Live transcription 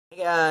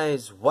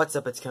Guys, what's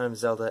up? It's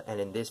Zelda, and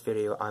in this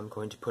video I'm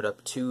going to put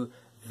up two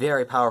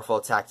very powerful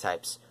attack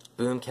types,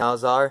 Boom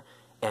Kalzar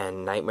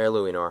and Nightmare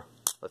Luinor.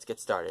 Let's get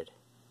started.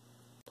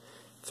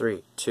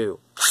 3,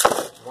 2,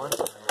 1.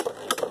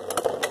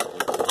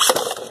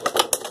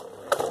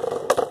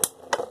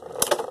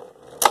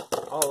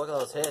 Oh, look at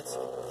those hits.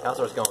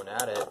 Kalzar's going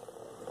at it.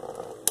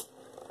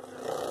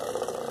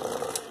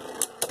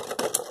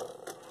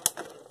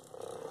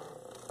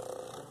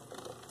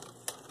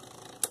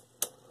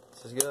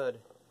 This is good.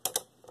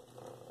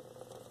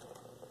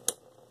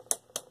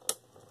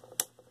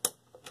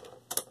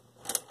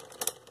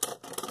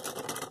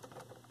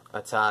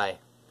 A tie.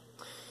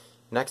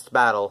 Next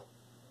battle.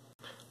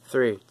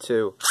 3,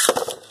 2,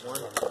 1.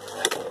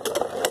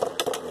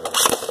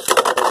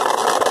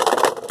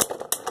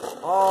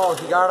 Oh,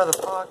 he got out of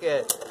the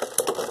pocket.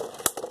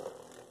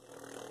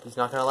 He's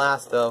not gonna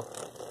last though.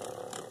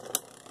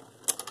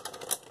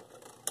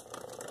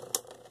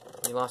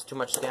 He lost too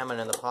much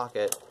stamina in the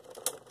pocket.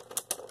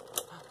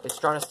 It's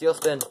trying to steel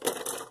spin.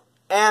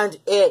 And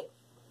it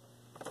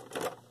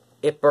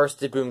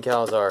bursted Boom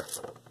Kalzar.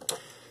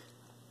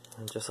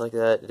 And just like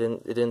that,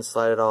 it didn't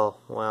slide at all.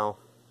 Wow.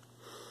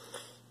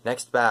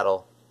 Next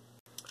battle.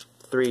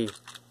 3,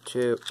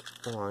 2.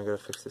 Oh, I gotta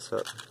fix this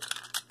up.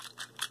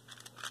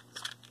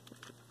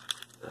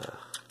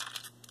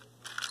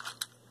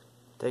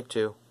 Take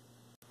 2.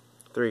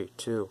 3,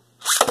 2,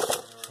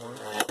 1.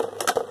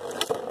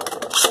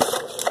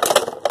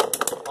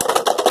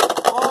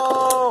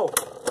 Oh!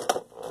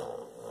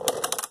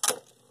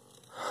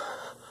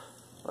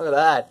 Look at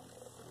that.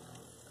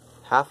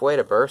 Halfway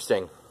to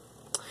bursting.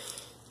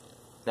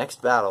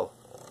 Next battle.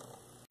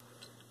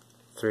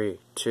 3,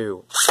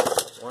 2,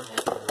 1.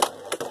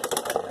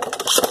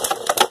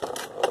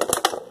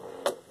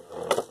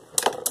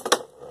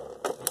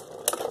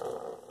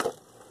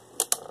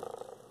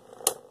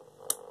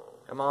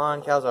 Come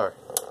on, Kalzar.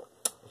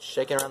 It's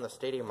shaking around the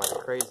stadium like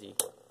crazy.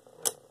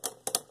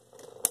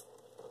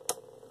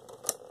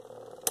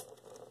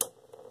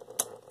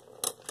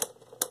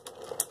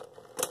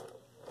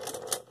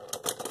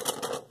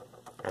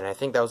 And I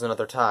think that was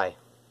another tie.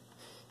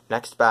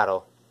 Next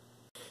battle.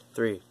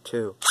 3,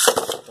 2,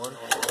 1.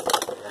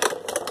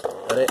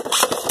 Let it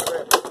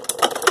rip.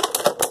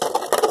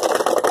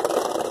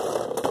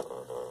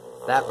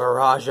 That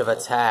barrage of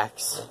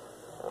attacks.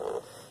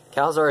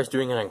 Kalzar is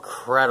doing an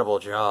incredible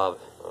job.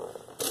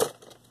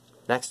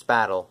 Next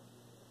battle.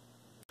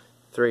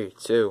 3,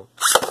 2,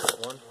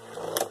 1.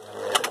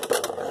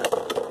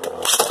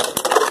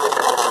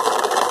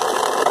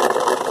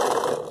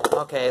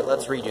 Okay,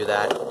 let's redo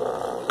that.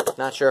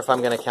 Not sure if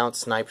I'm gonna count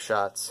snipe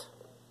shots.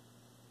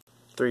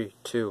 3,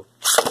 2,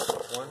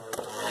 1.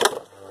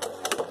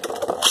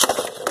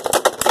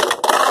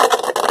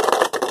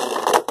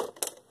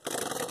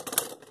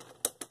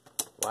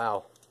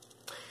 Wow.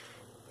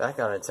 That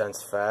got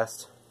intense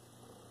fast.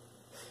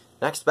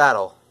 Next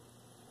battle.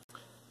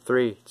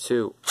 3,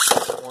 2,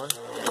 1.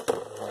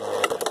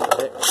 Let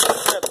it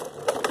rip.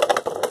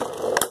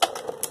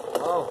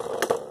 Oh.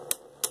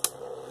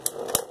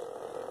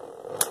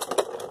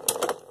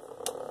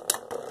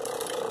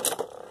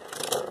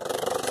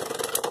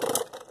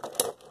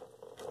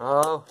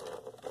 Oh.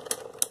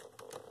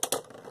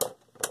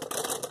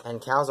 And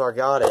Kalzar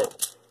got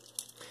it.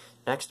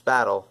 Next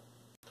battle.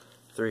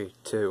 3,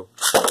 2.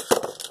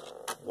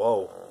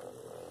 Whoa.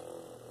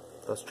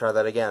 Let's try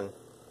that again.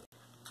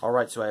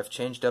 Alright, so I have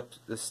changed up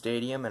the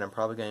stadium, and I'm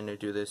probably going to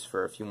do this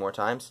for a few more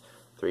times.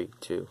 3,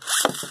 2,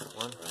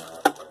 1.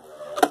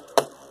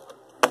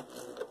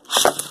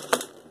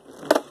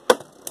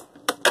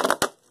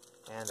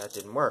 And that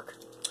didn't work.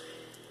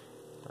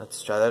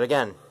 Let's try that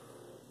again.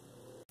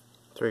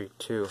 3,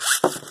 2.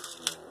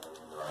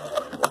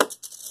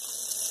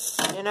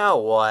 You know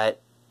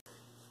what?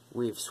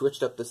 We've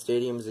switched up the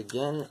stadiums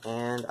again,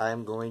 and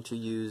I'm going to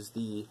use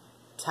the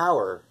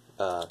tower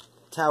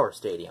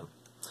stadium.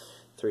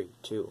 3,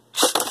 2.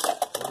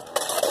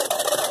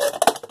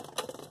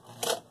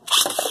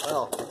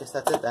 Well, I guess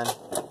that's it then.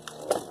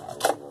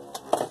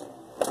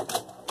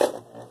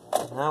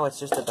 Now it's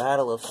just a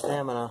battle of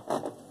stamina.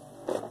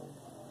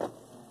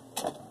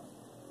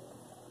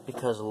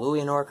 Because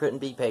Luinor couldn't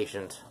be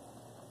patient.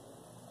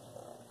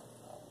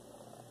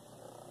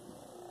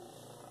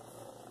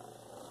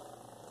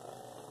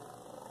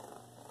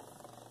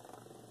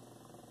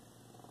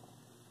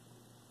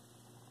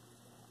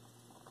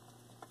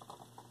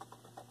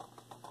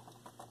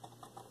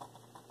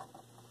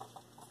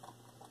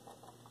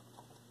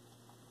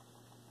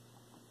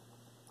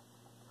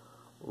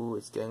 Ooh,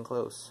 it's getting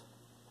close.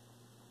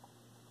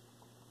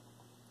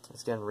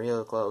 It's getting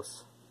real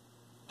close.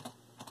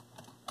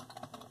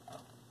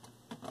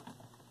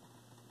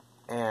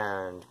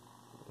 And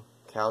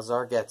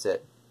Kalzar gets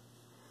it.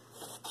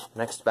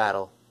 Next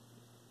battle.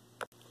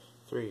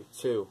 3,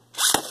 2,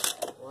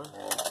 1.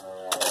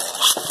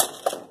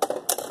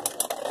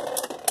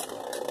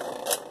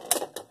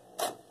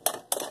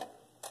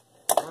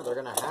 Oh, they're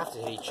gonna have to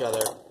hit each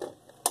other.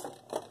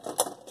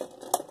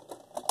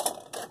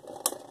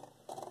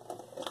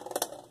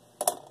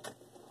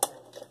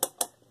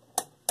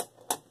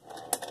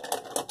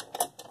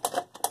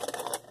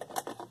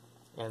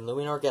 And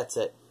Luinor gets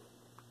it.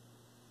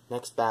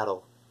 Next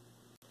battle.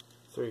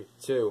 3,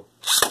 2.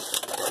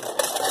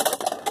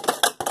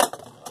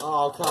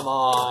 Oh, come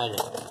on.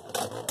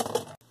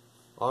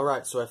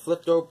 Alright, so I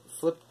flipped over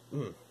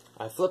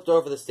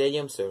the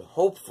stadium, so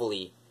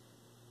hopefully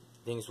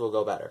things will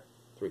go better.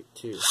 3,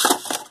 2,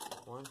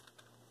 1.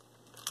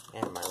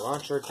 And my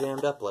launcher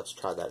jammed up. Let's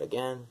try that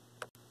again.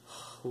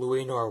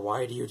 Luinor,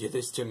 why do you do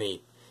this to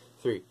me?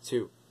 3,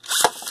 2,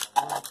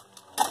 1.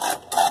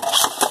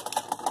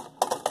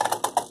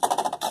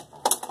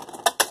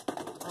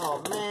 Oh,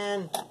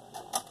 man.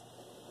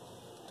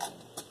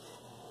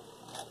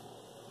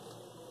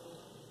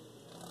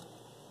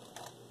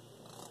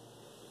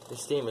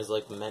 This game is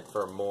like meant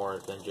for more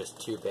than just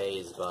 2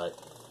 bays, but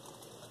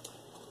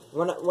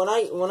when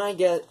I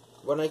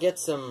get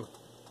some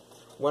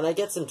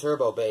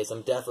turbo bays,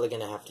 I'm definitely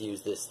gonna have to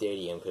use this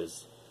stadium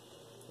because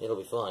it'll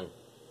be fun.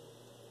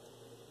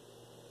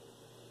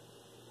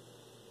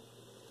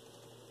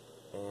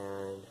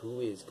 And who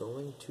is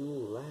going to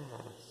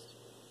last?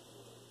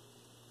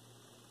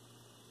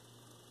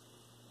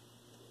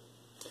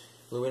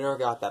 Luinor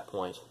got that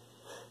point,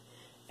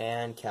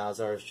 and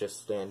Kalzar is just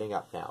standing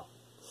up now.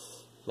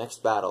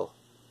 Next battle.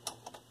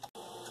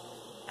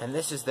 And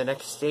this is the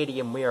next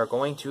stadium we are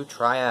going to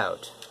try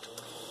out.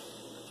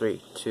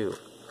 3, 2.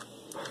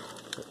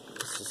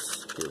 This is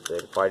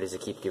stupid. Why does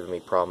it keep giving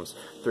me problems?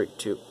 3,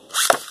 2,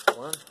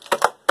 1.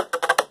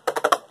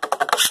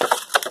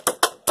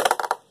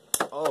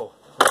 Oh,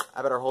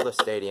 I better hold the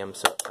stadium,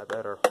 so I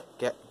better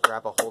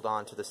grab a hold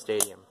on to the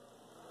stadium.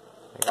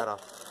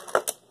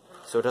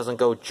 So it doesn't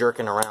go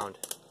jerking around.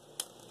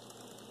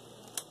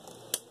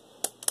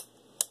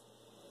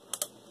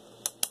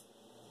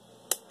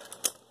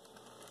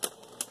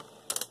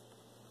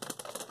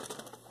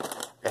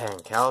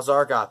 And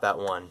Kalzar got that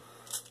one.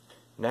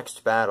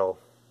 Next battle.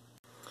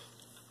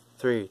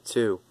 3,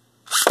 2,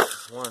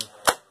 1.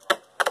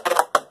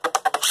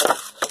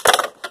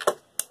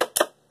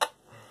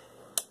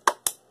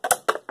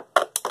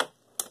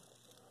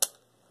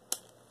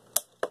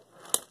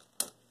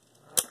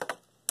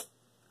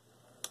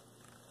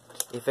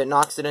 If it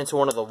knocks it into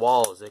one of the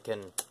walls, it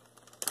can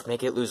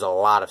make it lose a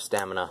lot of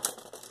stamina.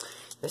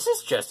 This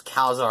is just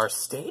Kalzar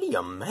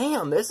Stadium,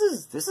 man. This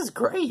is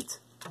great.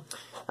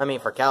 I mean,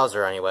 for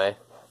Kalzar, anyway.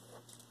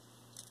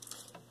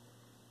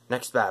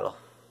 Next battle.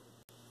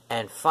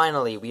 And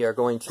finally, we are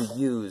going to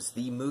use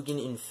the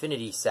Mugen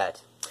Infinity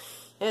set.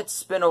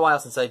 It's been a while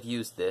since I've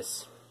used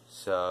this,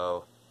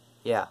 so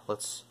yeah,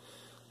 let's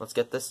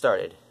get this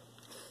started.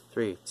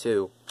 3,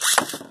 2,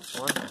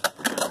 1.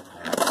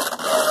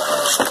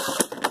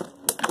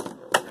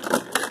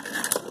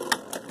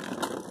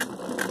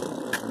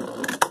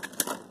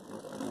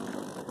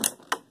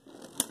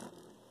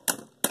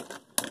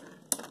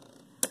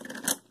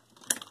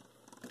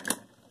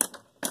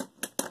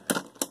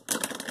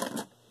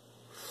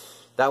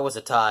 That was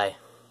a tie.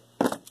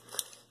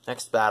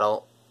 Next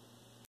battle.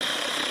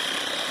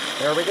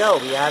 There we go.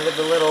 We added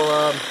the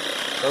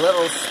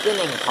little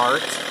spinning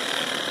part.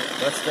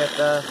 Let's get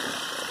this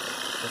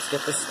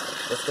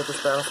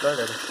battle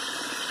started.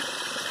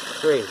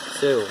 3,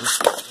 2, 1.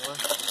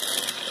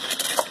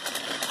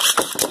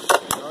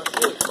 Oh,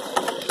 shoot.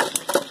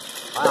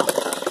 Wow.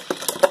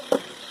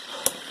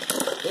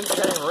 Things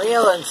getting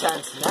real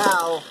intense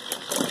now.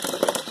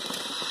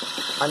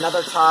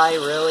 Another tie,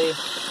 really?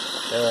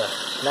 Ugh.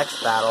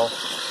 Next battle.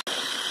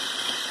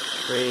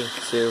 3,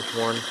 2,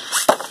 1.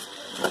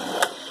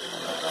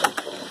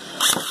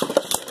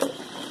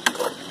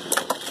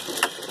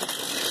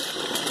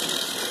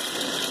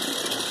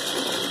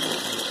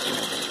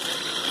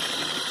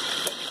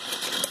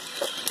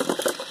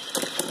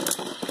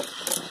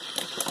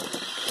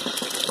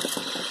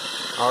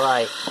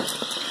 Alright.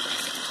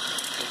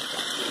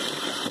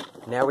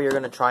 Now we are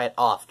going to try it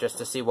off, just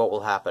to see what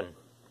will happen.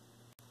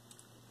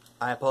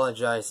 I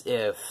apologize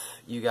if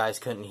you guys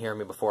couldn't hear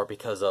me before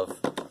because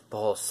of the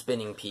whole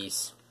spinning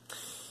piece.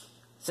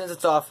 Since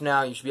it's off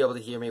now, you should be able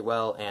to hear me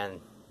well, and,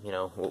 you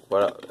know,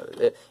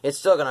 it's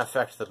still going to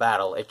affect the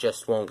battle, it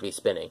just won't be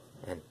spinning.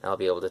 And I'll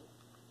be able to,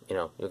 you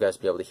know, you guys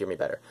will be able to hear me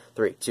better.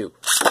 3, 2, 1.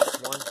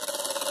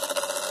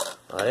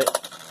 Got it.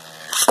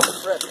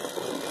 Rip.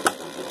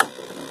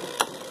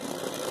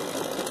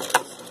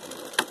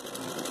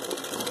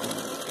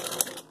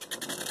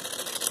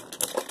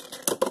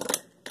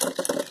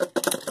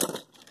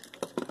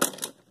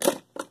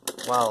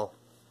 Well,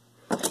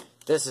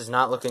 this is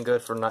not looking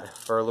good for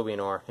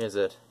Luinor, is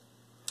it?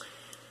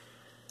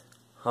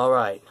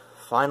 Alright,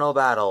 final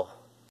battle.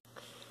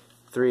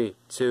 3,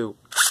 2,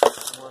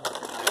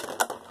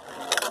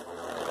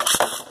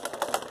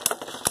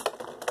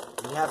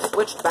 1. We have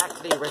switched back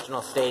to the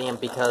original stadium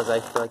because I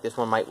feel like this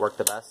one might work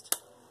the best.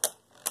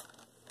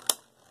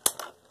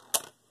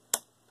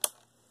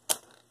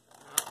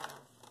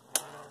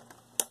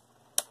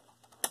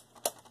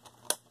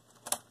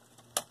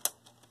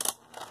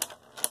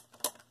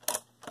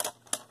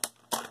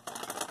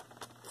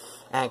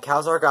 And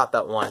Kalzar got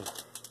that one.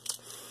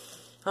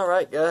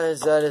 Alright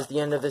guys, that is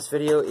the end of this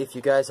video. If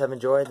you guys have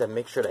enjoyed, then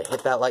make sure to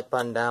hit that like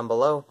button down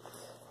below.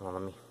 Well,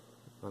 let me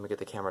Let me get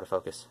the camera to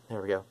focus.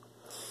 There we go.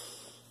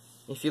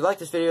 If you like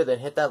this video, then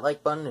hit that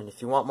like button, and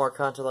if you want more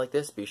content like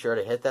this, be sure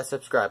to hit that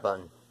subscribe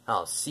button.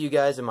 I'll see you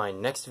guys in my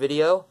next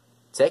video.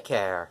 Take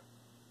care.